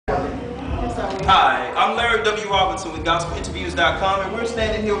Hi, I'm Larry W. Robinson with GospelInterviews.com, and we're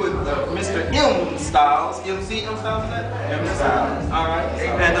standing here with Mr. M.Styles. M.Styles, is that? M.Styles. All right.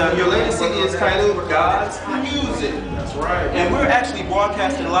 And your latest CD is titled God's Music. That's right. And we're actually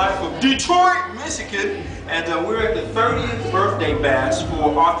broadcasting live from Detroit, Michigan. And we're at the 30th birthday bash for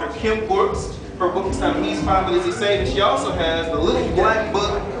author Kim Brooks. Her book is titled He's Fine But Is He Saved? And she also has the Little Black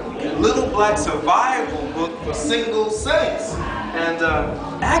Book, Little Black Survival Book for Single Saints. And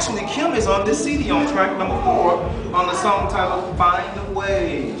actually, Kim is on this CD on track number 4 on the song titled Find a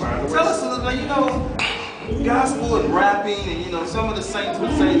Way. Tell us a little, you know, gospel and rapping, and some of the saints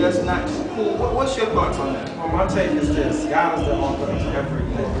would say that's not too cool. What's your thoughts on that? Well, my take is this: God is the author of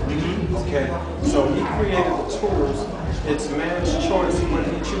everything. Okay, so He created the tools. It's man's choice what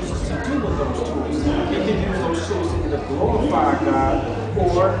he chooses to do with those tools. He can use those tools to either glorify God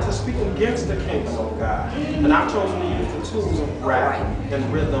or to speak against the kingdom of God. And I've chosen to use the tools of rap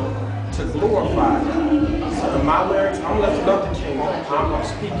and rhythm to glorify God. So in my lyrics, I'm lifting up the kingdom. I'm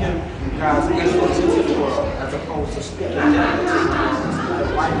speaking God's influence into the world as opposed to speaking death into the world,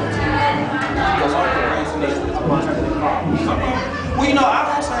 speaking life into the world. Because all the reason is about heavenly problems. Well,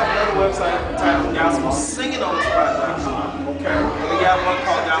 I also have another website titled Gospel Singing on the Spot.com. Okay. And we got one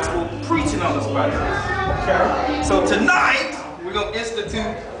called Gospel Preaching on the Spot.com. Okay. So tonight, we're going to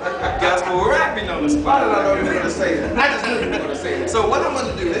institute Gospel Rapping on the Spot. How did I know you were going to say that? I just knew you were going to say that. So what I'm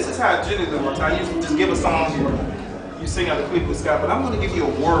going to do, this is how it generally works. I usually just give a song, you sing out the clip with Scott, but I'm going to give you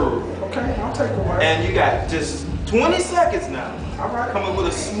a word. Okay, I'll take a word. And you got just 20 seconds now. All right. Come up with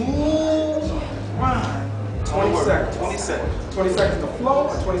a smooth rhyme. 20 seconds. 20 seconds. 20 seconds to flow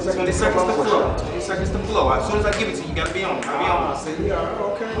or 20 seconds 20 to seconds to flow? flow. 20 seconds to flow. As soon as I give it to you, you gotta be on it. See, yeah,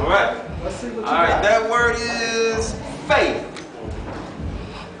 okay. All right. Let's see what you All right, got. that word is faith.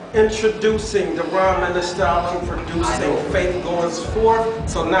 Introducing the rhyme and the style I'm producing. Faith goes forth,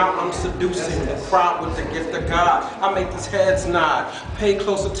 so now I'm seducing the crowd with the gift of God. I make these heads nod. Pay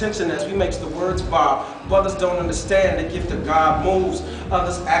close attention as we make the words bob. Brothers don't understand the gift of God moves.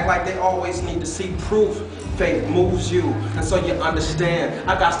 Others act like they always need to see proof. Faith moves you, and so you understand.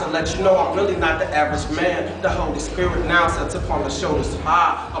 I got to let you know I'm really not the average man. The Holy Spirit now sits upon the shoulders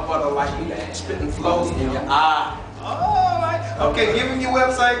high. A brother like you that spitting flows in your eye. Alright. Okay, give him your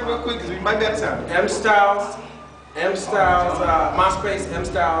website real quick because we might be out of time. M.Styles, MySpace,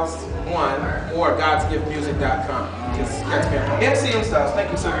 M.Styles1, or GodsGiftMusic.com. Just catch me up. MC M.Styles, thank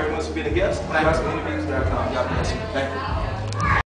you so very much for being a guest. GospelInterviews.com. God bless you. Thank you.